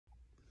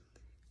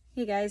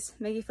Hey guys,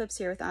 Megi Flips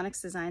here with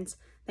Onyx Designs.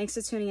 Thanks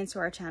for tuning into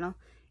our channel.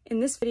 In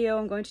this video,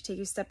 I'm going to take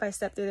you step by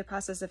step through the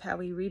process of how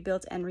we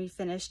rebuilt and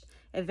refinished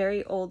a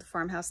very old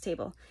farmhouse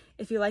table.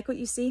 If you like what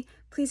you see,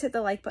 please hit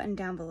the like button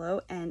down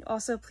below, and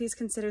also please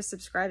consider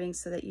subscribing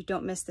so that you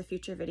don't miss the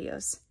future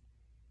videos.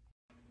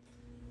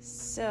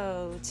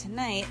 So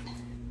tonight,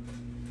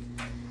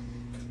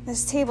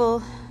 this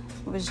table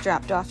was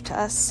dropped off to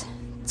us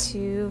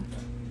to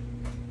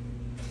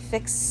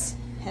fix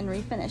and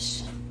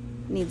refinish.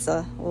 Needs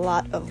a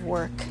lot of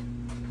work.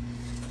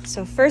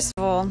 So first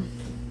of all,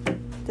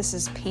 this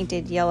is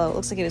painted yellow. It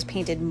looks like it was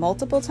painted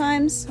multiple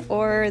times,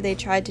 or they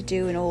tried to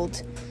do an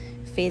old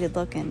faded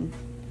look and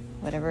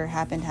whatever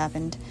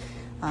happened.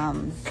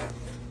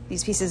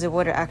 These pieces of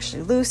wood are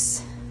actually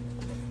loose.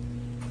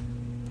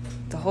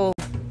 The whole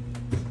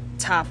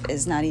top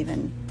is not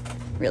even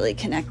really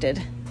connected.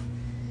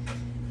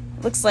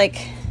 It looks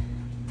like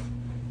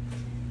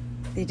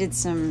they did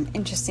some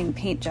interesting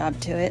paint job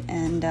to it,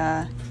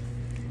 and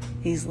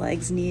these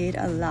legs need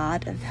a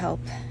lot of help.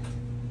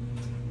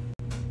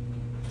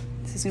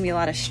 This is gonna be a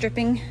lot of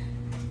stripping,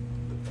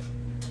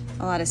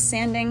 a lot of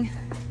sanding,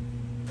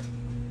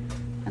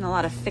 and a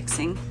lot of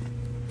fixing.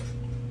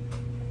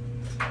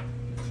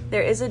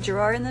 There is a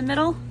drawer in the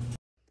middle.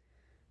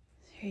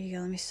 Here you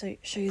go, let me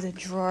show you the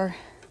drawer.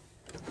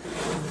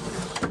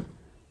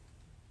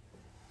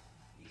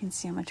 You can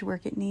see how much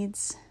work it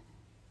needs.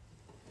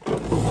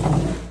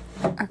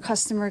 Our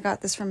customer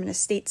got this from an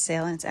estate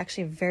sale, and it's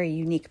actually a very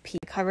unique piece.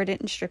 I covered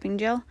it in stripping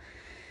gel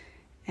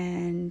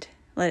and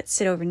let it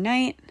sit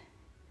overnight,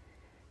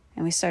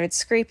 and we started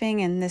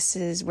scraping, and this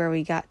is where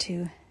we got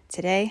to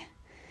today.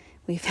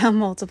 We found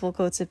multiple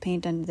coats of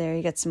paint under there.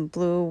 You got some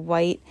blue,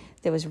 white,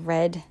 there was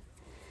red,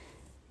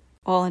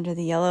 all under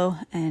the yellow,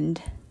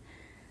 and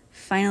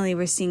finally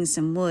we're seeing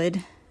some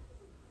wood.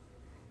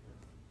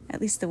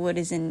 At least the wood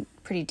is in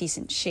pretty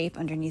decent shape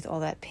underneath all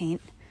that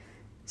paint.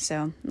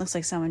 So it looks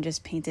like someone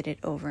just painted it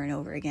over and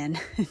over again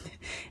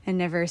and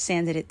never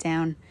sanded it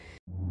down.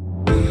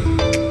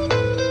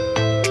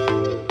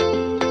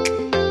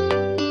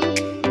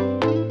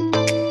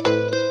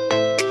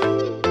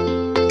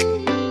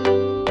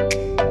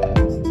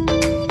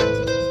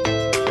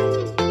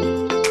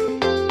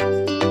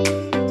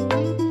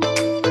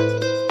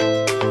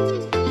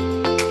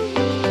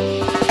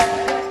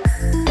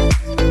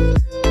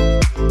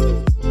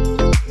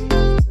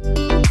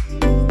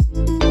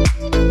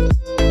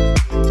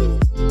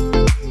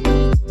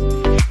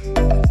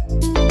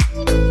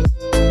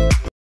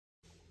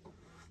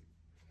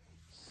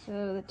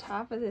 So the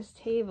top of this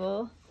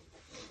table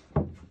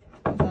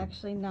is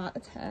actually not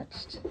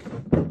attached,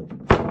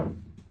 and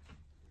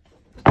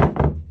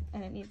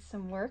it needs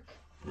some work.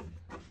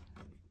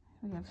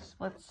 We have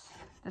splits.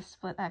 This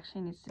split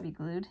actually needs to be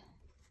glued.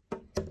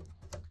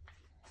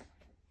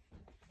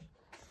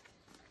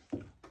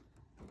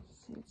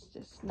 See, it's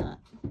just not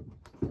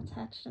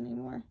attached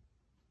anymore.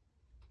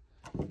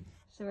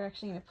 So we're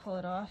actually going to pull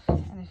it off,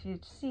 and if you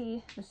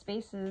see, the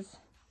spaces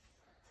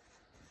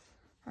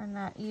are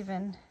not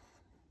even.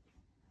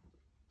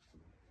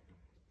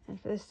 And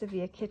for this to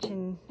be a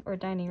kitchen or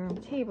dining room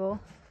table,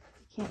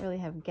 you can't really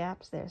have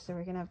gaps there. So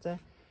we're gonna have to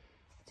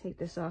take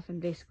this off and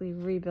basically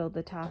rebuild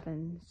the top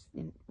and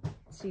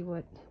see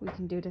what we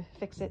can do to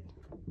fix it.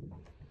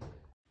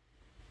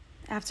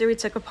 After we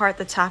took apart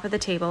the top of the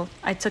table,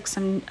 I took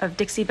some of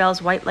Dixie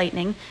Belle's white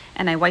Lightening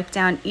and I wiped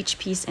down each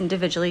piece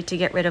individually to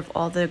get rid of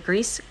all the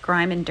grease,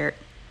 grime, and dirt.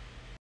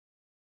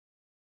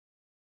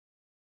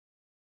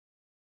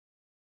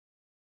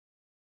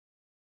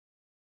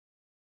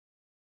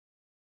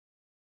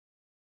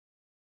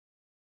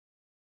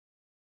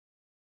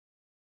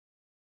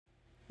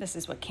 This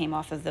is what came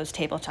off of those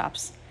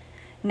tabletops.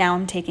 Now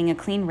I'm taking a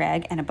clean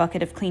rag and a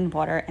bucket of clean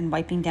water and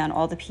wiping down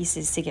all the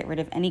pieces to get rid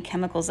of any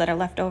chemicals that are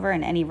left over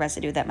and any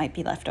residue that might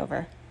be left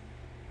over.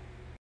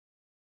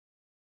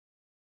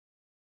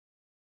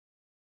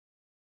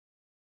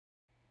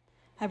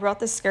 I brought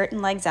the skirt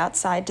and legs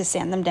outside to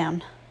sand them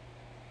down.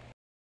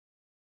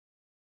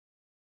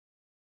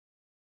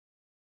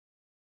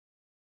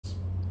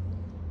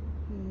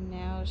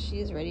 Now she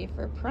is ready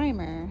for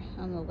primer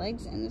on the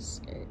legs and the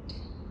skirt.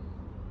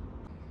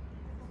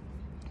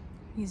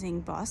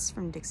 Using Boss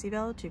from Dixie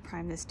Belle to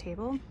prime this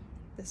table.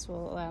 This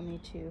will allow me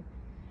to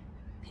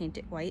paint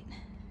it white,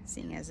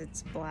 seeing as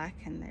it's black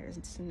and there's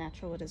some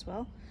natural wood as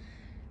well.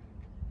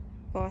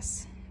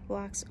 Boss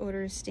blocks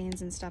odors,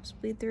 stains, and stops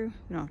bleed through.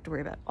 We don't have to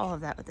worry about all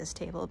of that with this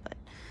table, but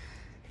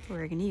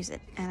we're gonna use it.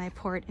 And I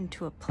pour it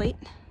into a plate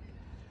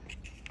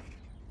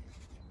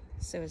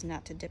so as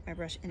not to dip my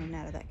brush in and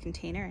out of that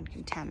container and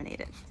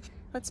contaminate it.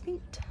 Let's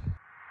paint.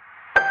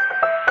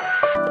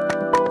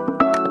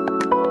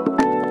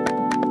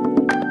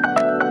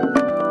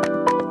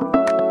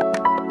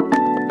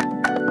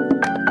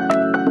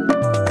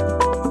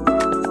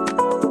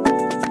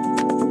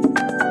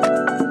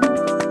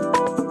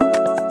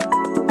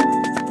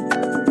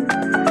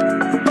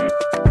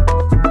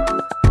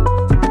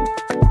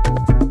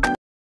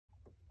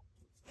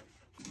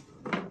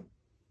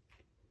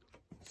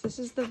 This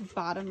is the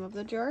bottom of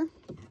the jar.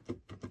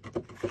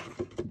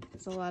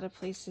 There's a lot of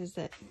places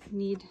that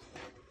need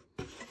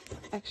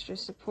extra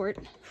support.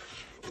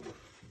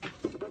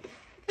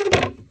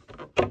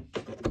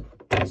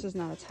 This is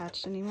not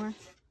attached anymore.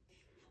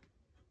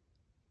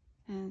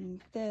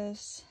 And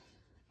this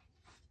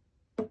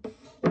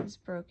is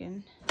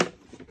broken.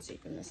 Let's see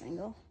from this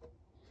angle.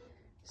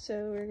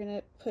 So we're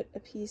gonna put a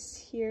piece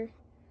here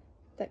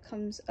that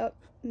comes up,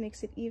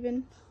 makes it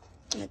even,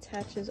 and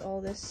attaches all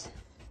this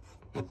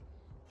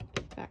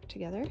back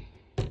together.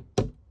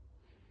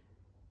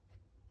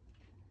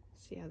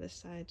 See how this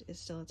side is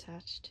still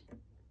attached.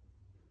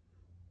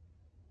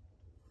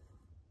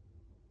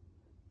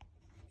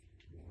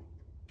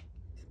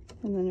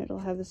 And then it'll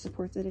have the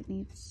support that it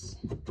needs.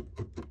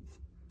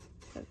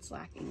 That's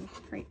lacking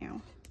right now.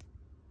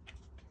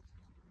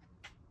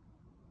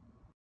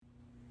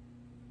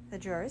 The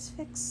drawer is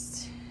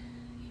fixed.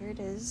 Here it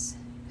is.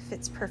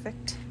 Fits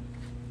perfect.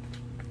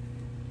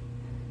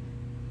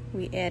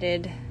 We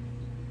added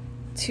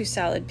 2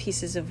 solid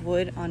pieces of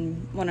wood,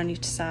 one on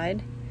each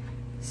side.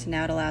 So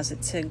now it allows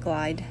it to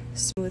glide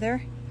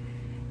smoother.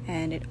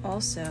 And it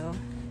also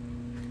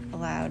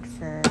allowed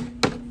for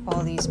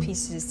all these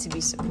pieces to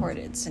be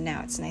supported. So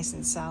now it's nice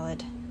and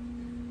solid.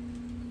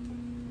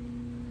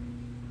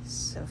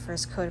 So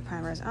first coat of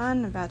primer is on.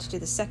 I'm about to do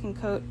the second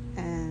coat,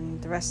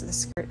 and the rest of the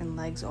skirt and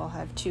legs all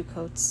have 2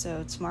 coats.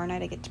 So tomorrow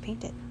night I get to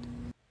paint it.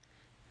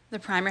 The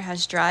primer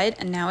has dried,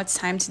 and now it's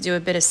time to do a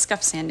bit of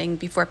scuff sanding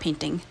before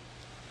painting.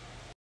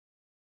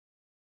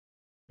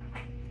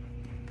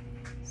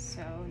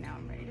 So now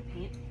I'm ready to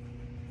paint.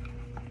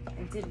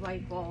 I did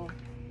wipe all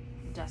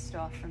dust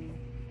off from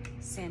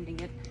sanding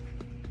it.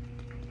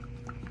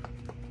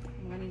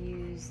 I'm going to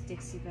use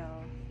Dixie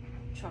Belle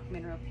chalk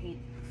mineral paint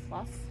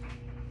Fluff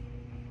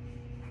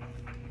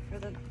for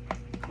the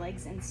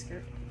legs and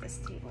skirt of this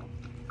table.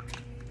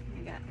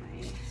 I got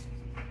my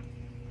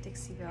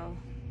Dixie Belle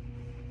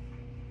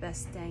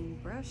Best Dang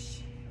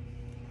brush,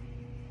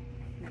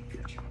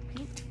 Metro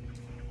paint,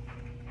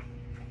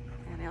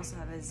 and I also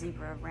have a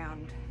zebra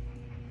round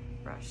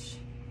brush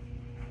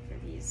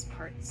for these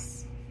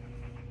parts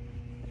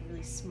that are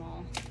really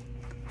small.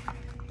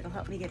 It'll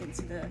help me get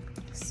into the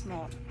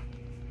small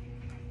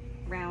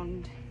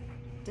round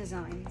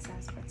designs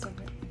aspects of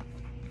it.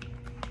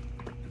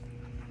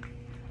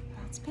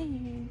 Let's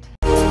paint.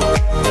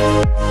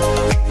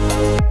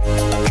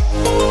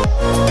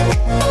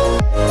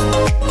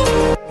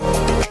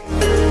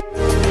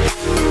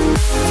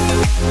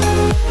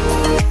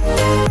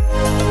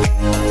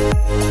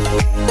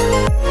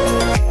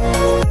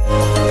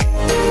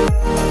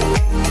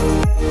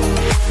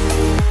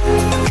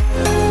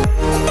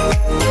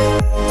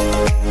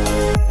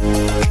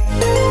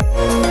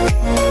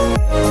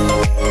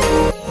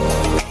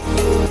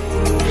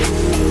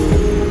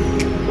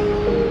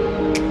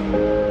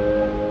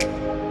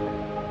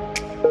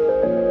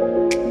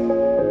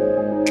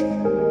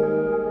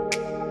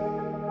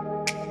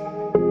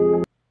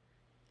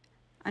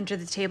 Under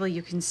the table,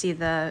 you can see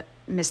the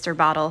mister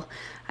bottle.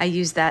 I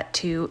use that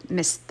to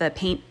mist the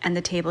paint and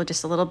the table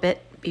just a little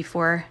bit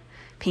before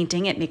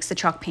painting. It makes the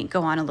chalk paint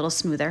go on a little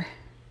smoother.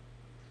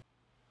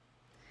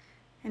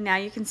 And now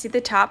you can see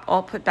the top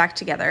all put back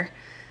together.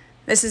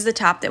 This is the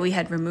top that we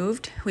had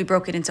removed. We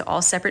broke it into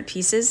all separate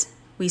pieces.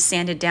 We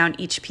sanded down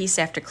each piece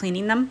after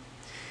cleaning them.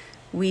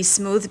 We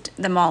smoothed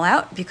them all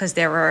out because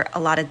there were a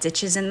lot of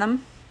ditches in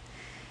them.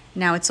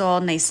 Now it's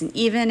all nice and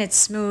even, it's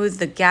smooth,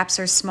 the gaps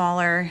are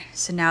smaller,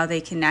 so now they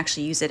can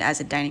actually use it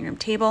as a dining room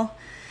table.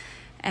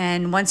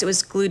 And once it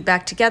was glued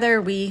back together,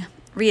 we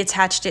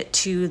reattached it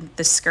to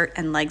the skirt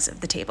and legs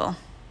of the table.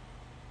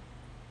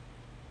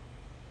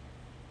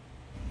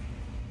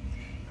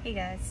 Hey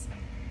guys.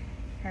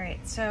 All right,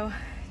 so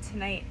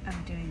tonight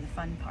I'm doing the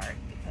fun part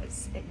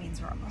because it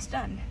means we're almost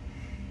done.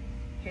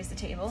 Here's the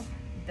table,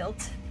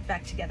 built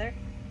back together.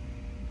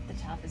 The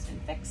top has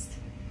been fixed.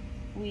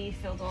 We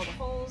filled all the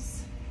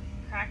holes,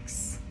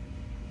 cracks.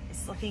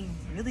 It's looking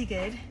really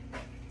good.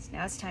 So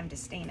now it's time to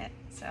stain it.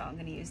 So I'm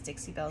going to use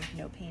Dixie Belle's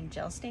No Pain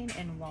Gel Stain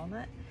in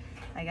Walnut.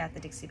 I got the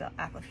Dixie Belle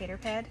Applicator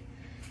Pad,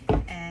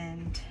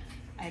 and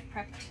I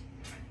prepped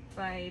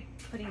by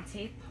putting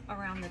tape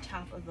around the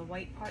top of the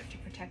white part to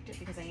protect it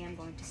because I am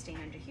going to stain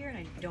under here and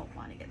I don't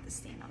want to get the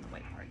stain on the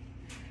white part.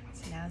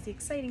 So now is the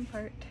exciting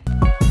part.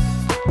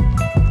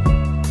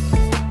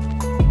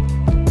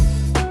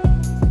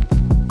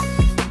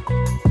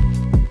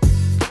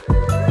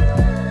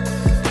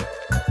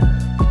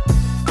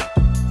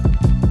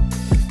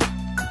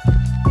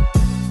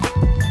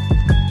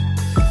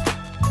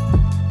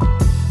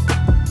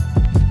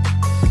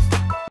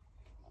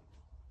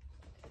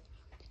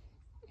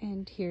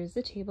 And here's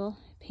the table,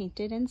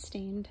 painted and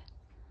stained.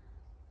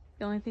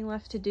 The only thing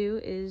left to do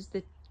is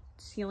the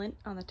sealant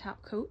on the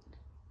top coat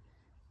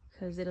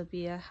because it'll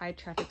be a high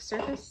traffic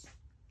surface.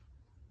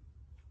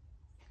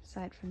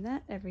 Aside from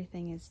that,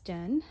 everything is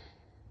done.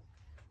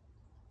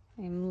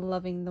 I'm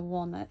loving the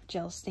walnut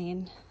gel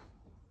stain.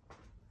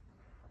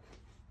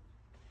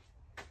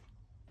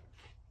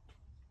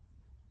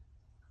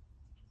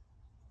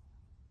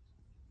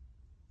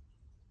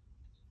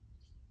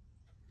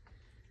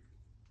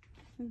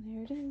 And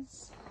there it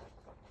is.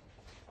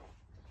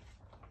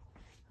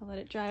 I'll let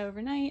it dry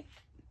overnight,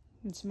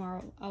 and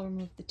tomorrow I'll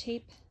remove the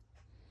tape,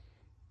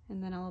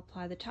 and then I'll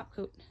apply the top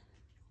coat,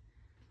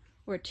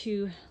 or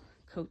 2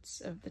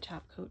 coats of the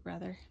top coat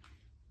rather.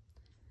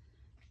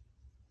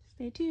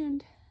 Stay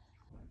tuned.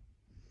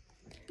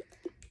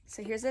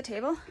 So here's the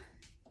table.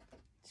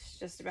 It's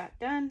just about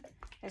done.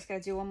 I just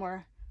gotta do one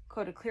more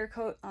coat of clear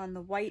coat on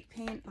the white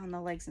paint on the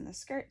legs and the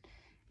skirt.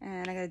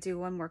 And I gotta do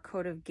one more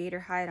coat of gator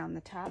hide on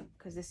the top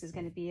because this is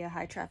gonna be a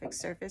high traffic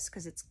surface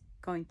because it's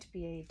going to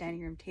be a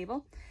dining room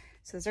table.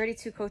 So there's already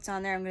 2 coats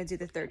on there. I'm gonna do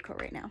the 3rd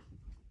coat right now.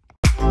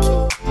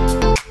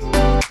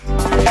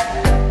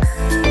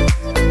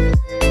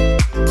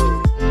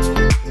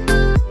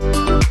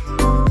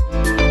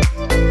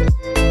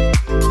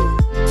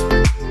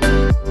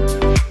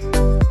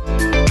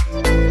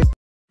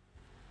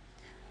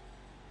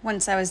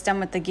 Once I was done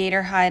with the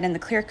gator hide and the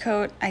clear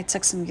coat, I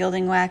took some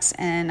gilding wax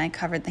and I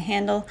covered the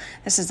handle.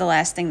 This is the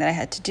last thing that I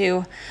had to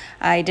do.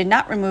 I did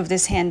not remove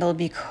this handle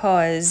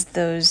because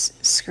those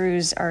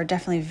screws are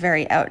definitely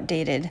very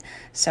outdated.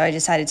 So I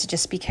decided to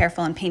just be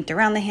careful and paint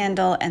around the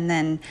handle and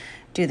then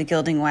do the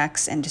gilding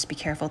wax and just be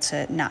careful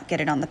to not get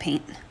it on the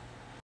paint.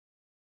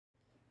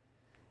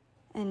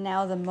 And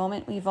now the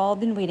moment we've all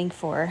been waiting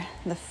for,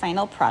 the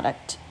final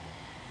product.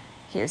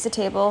 Here's the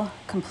table,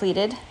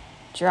 completed,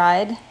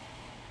 dried.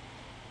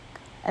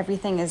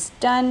 Everything is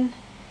done.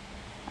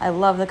 I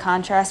love the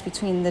contrast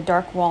between the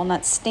dark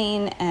walnut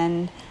stain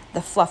and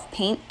the fluff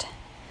paint,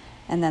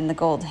 and then the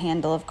gold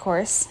handle, of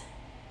course.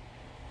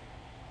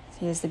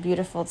 Here's the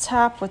beautiful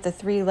top with the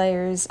 3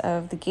 layers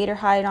of the gator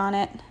hide on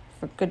it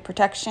for good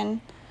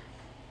protection.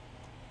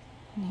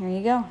 And here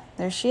you go.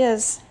 There she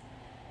is.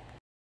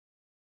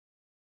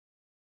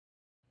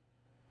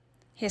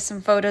 Here's some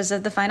photos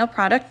of the final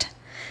product.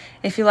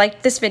 If you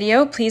liked this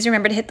video, please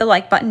remember to hit the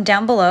like button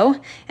down below,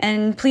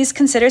 and please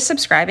consider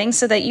subscribing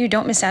so that you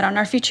don't miss out on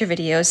our future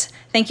videos.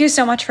 Thank you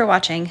so much for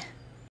watching.